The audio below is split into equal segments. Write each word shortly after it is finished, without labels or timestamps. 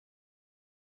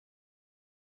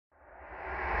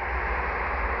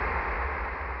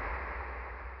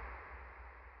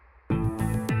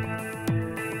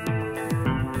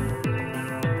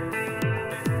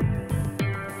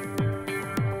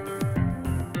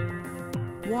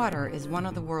Water is one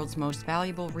of the world's most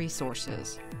valuable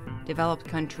resources. Developed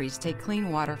countries take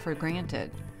clean water for granted,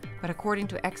 but according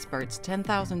to experts,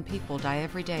 10,000 people die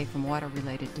every day from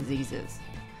water-related diseases.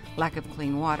 Lack of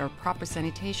clean water, proper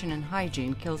sanitation, and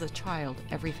hygiene kills a child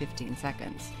every 15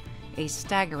 seconds. A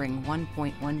staggering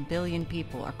 1.1 billion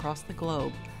people across the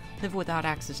globe live without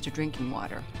access to drinking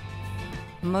water.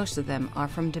 Most of them are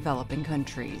from developing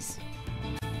countries.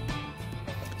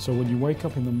 So when you wake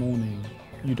up in the morning,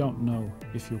 you don't know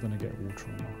if you're going to get water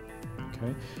or not.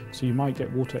 Okay? So you might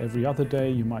get water every other day,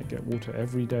 you might get water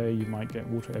every day, you might get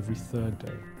water every third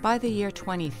day. By the year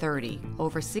 2030,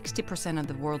 over 60% of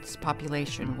the world's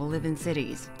population will live in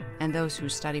cities, and those who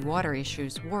study water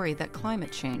issues worry that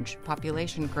climate change,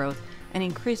 population growth, and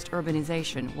increased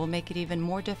urbanization will make it even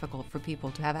more difficult for people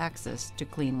to have access to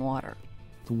clean water.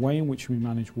 The way in which we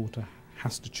manage water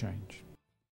has to change.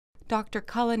 Dr.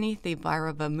 Kalanithy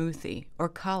Vairavamoorthy, or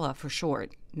Kala for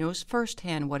short, knows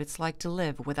firsthand what it's like to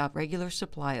live without regular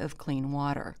supply of clean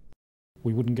water.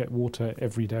 We wouldn't get water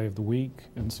every day of the week,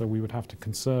 and so we would have to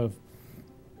conserve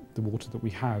the water that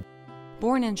we had.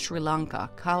 Born in Sri Lanka,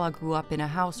 Kala grew up in a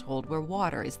household where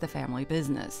water is the family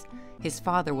business. His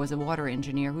father was a water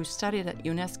engineer who studied at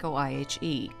UNESCO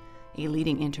IHE, a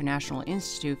leading international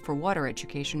institute for water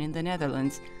education in the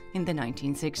Netherlands, in the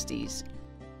 1960s.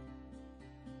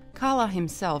 Kala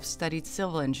himself studied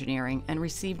civil engineering and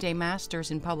received a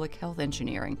master's in public health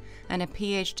engineering and a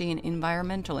PhD in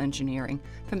environmental engineering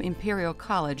from Imperial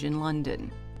College in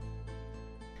London.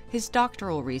 His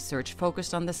doctoral research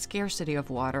focused on the scarcity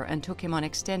of water and took him on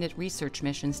extended research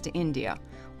missions to India,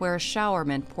 where a shower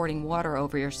meant pouring water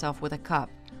over yourself with a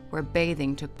cup, where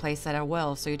bathing took place at a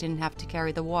well so you didn't have to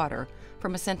carry the water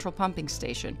from a central pumping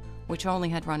station, which only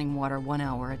had running water 1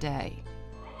 hour a day.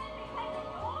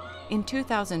 In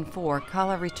 2004,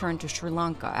 Kala returned to Sri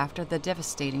Lanka after the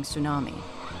devastating tsunami.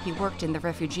 He worked in the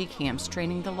refugee camps,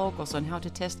 training the locals on how to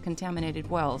test contaminated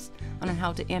wells and on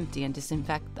how to empty and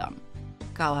disinfect them.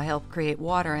 Kala helped create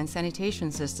water and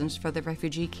sanitation systems for the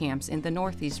refugee camps in the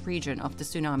northeast region of the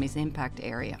tsunami's impact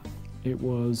area. It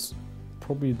was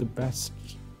probably the best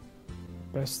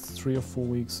 3 or 4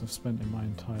 weeks I've spent in my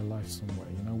entire life somewhere,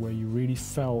 where you really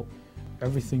felt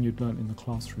everything you'd learned in the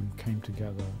classroom came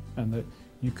together and that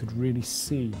you could really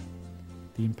see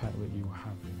the impact that you were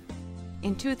having.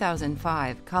 In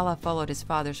 2005, Kala followed his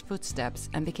father's footsteps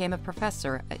and became a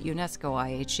professor at UNESCO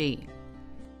IHE.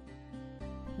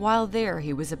 While there,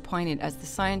 he was appointed as the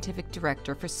scientific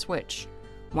director for SWITCH,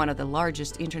 one of the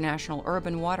largest international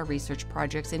urban water research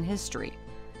projects in history.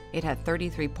 It had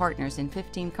 33 partners in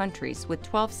 15 countries, with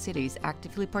 12 cities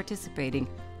actively participating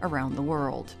around the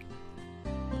world.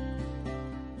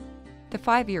 The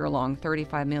 5-year-long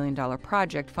 $35 million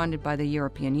project funded by the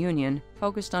European Union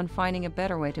focused on finding a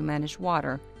better way to manage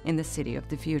water in the city of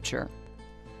the future.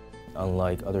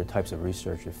 Unlike other types of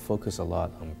research, it focuses a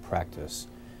lot on practice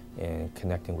and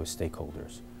connecting with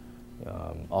stakeholders.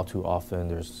 All too often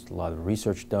there's a lot of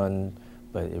research done,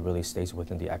 but it really stays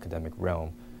within the academic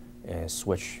realm, and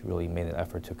SWITCH really made an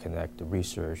effort to connect the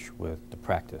research with the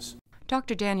practice.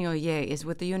 Dr. Daniel Ye is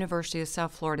with the University of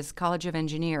South Florida's College of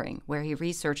Engineering, where he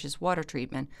researches water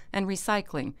treatment and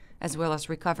recycling, as well as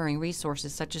recovering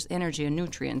resources such as energy and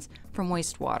nutrients from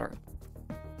wastewater.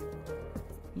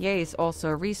 Ye is also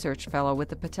a research fellow with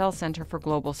the Patel Center for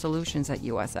Global Solutions at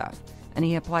USF, and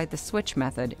he applied the SWITCH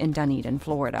method in Dunedin,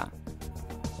 Florida.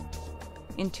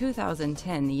 In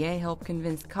 2010, Ye helped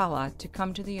convince Kala to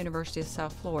come to the University of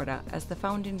South Florida as the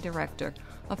founding director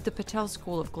of the Patel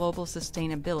School of Global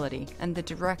Sustainability and the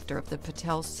director of the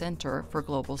Patel Center for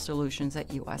Global Solutions at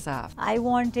USF. I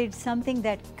wanted something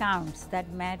that counts,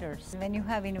 that matters. When you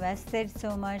have invested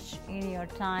so much in your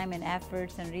time and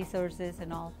efforts and resources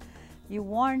and all, you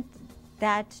want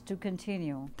that to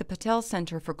continue. The Patel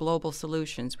Center for Global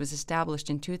Solutions was established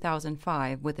in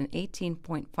 2005 with an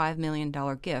 $18.5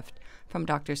 million gift from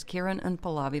Drs. Kiran and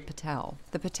Pallavi Patel.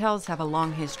 The Patels have a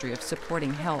long history of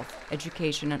supporting health,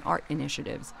 education, and art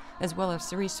initiatives, as well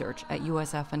as research at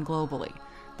USF and globally.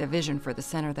 The vision for the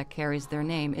center that carries their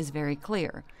name is very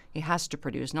clear. It has to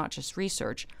produce not just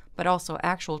research, but also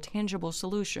actual tangible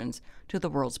solutions to the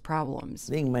world's problems.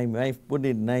 I think my wife put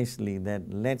it nicely that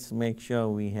let's make sure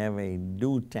we have a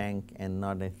do tank and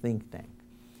not a think tank.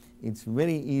 It's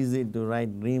very easy to write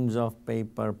reams of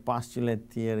paper, postulate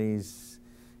theories,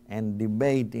 and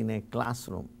debate in a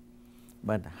classroom.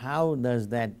 But how does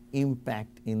that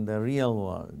impact in the real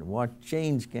world? What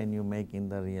change can you make in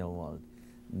the real world?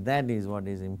 That is what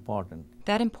is important.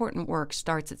 That important work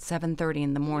starts at 7:30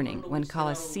 in the morning when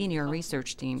Kala's senior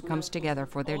research team comes together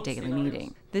for their daily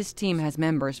meeting. This team has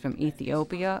members from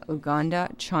Ethiopia, Uganda,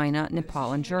 China,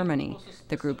 Nepal, and Germany.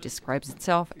 The group describes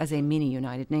itself as a mini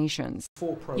United Nations.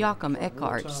 Joachim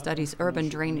Eckart studies urban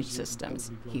drainage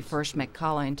systems. He first met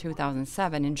Kala in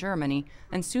 2007 in Germany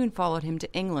and soon followed him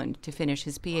to England to finish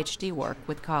his PhD work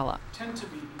with Kala.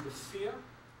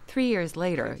 3 years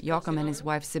later, Joachim and his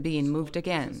wife Sabine moved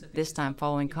again, this time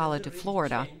following Kala to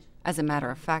Florida. As a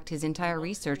matter of fact, his entire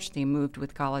research team moved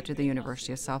with Kala to the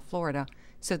University of South Florida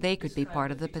so they could be part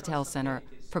of the Patel Center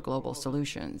for Global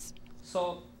Solutions.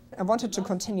 So I wanted to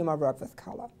continue my work with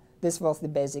Kala. This was the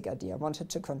basic idea. I wanted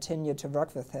to continue to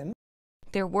work with him.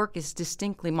 Their work is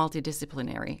distinctly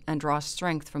multidisciplinary and draws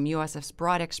strength from USF's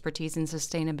broad expertise in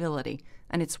sustainability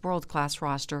and its world-class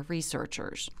roster of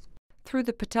researchers. Through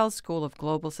the Patel School of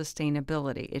Global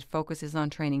Sustainability, it focuses on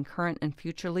training current and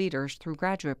future leaders through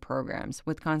graduate programs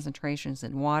with concentrations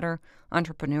in water,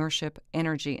 entrepreneurship,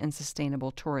 energy, and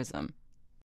sustainable tourism.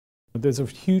 There's a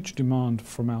huge demand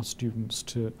from our students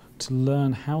to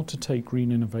learn how to take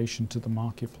green innovation to the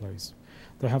marketplace.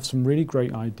 They have some really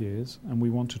great ideas, and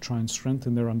we want to try and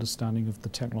strengthen their understanding of the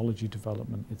technology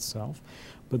development itself.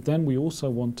 But then we also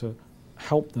want to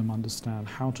help them understand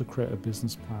how to create a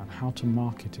business plan, how to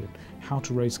market it, how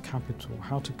to raise capital,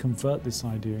 how to convert this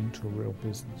idea into a real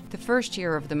business. The first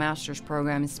year of the master's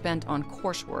program is spent on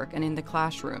coursework and in the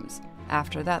classrooms.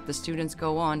 After that, the students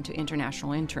go on to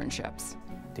international internships.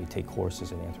 They take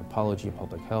courses in anthropology,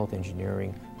 public health,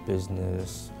 engineering,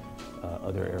 business,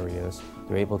 other areas.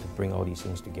 They're able to bring all these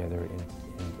things together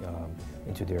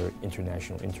into their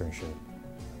international internship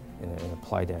and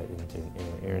apply that in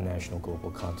an international global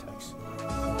context.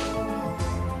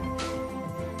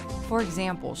 For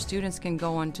example, students can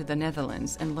go on to the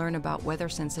Netherlands and learn about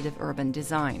weather-sensitive urban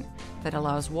design that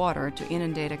allows water to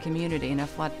inundate a community in a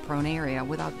flood-prone area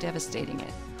without devastating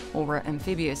it, or where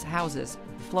amphibious houses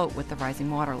float with the rising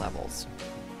water levels.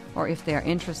 Or if they are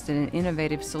interested in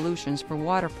innovative solutions for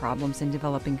water problems in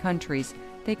developing countries,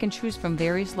 they can choose from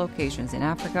various locations in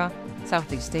Africa,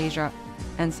 Southeast Asia,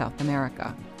 and South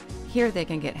America. Here they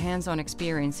can get hands-on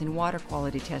experience in water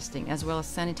quality testing as well as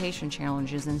sanitation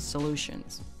challenges and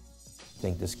solutions. I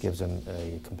think this gives them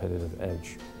a competitive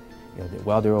edge. You know,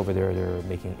 while they're over there, they're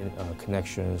making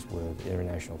connections with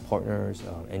international partners,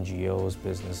 NGOs,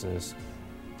 businesses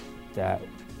that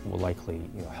will likely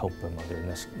help them on their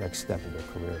next step in their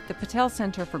career. The Patel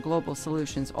Center for Global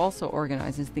Solutions also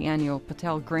organizes the annual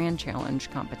Patel Grand Challenge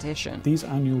competition. These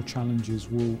annual challenges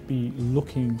will be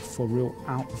looking for real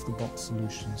out-of-the-box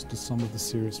solutions to some of the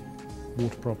serious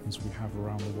water problems we have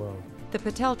around the world. The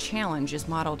Patel Challenge is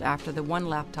modeled after the One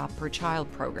Laptop Per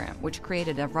Child program, which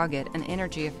created a rugged and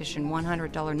energy-efficient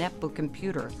 $100 netbook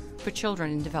computer for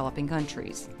children in developing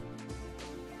countries.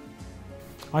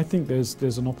 I think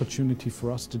there's an opportunity for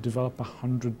us to develop a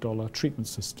 $100 treatment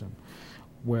system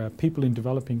where people in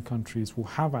developing countries will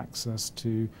have access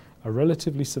to a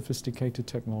relatively sophisticated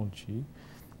technology,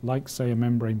 like say a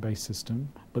membrane-based system,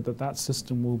 but that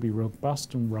system will be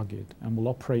robust and rugged and will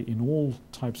operate in all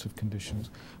types of conditions,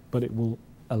 but it will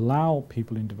allow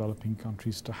people in developing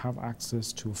countries to have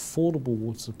access to affordable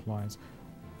water supplies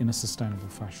in a sustainable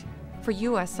fashion. For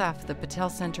USF, the Patel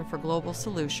Center for Global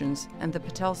Solutions and the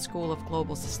Patel School of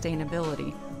Global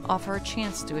Sustainability offer a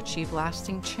chance to achieve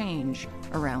lasting change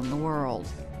around the world.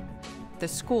 The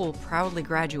school proudly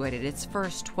graduated its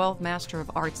first 12 Master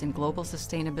of Arts in Global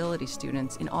Sustainability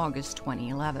students in August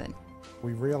 2011.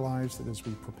 We realize that as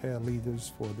we prepare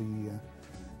leaders for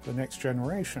the next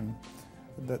generation,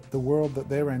 that the world that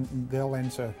they'll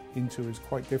enter into is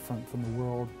quite different from the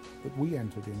world that we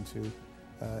entered into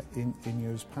in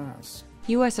years past.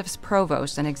 USF's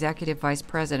Provost and Executive Vice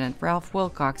President Ralph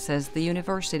Wilcox says the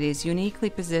university is uniquely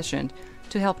positioned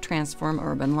to help transform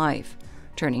urban life,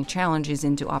 turning challenges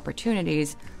into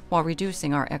opportunities while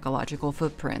reducing our ecological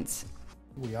footprints.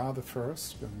 We are the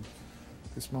first, and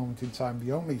at this moment in time,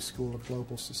 the only school of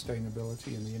global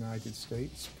sustainability in the United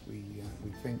States. We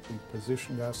think we've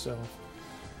positioned ourselves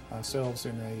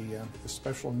in a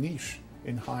special niche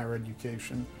in higher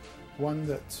education, one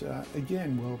that,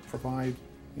 again, will provide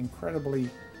incredibly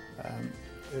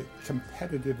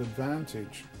competitive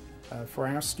advantage for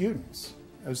our students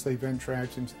as they venture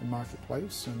out into the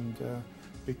marketplace and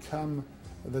become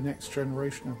the next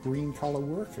generation of green-collar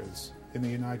workers in the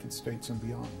United States and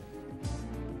beyond.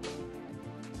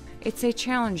 It's a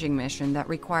challenging mission that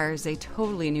requires a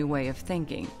totally new way of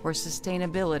thinking, where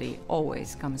sustainability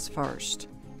always comes first.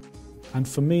 And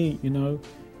for me,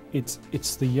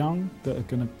 it's the young that are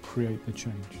going to create the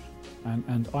change.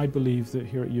 And I believe that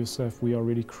here at USF we are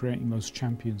really creating those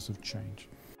champions of change.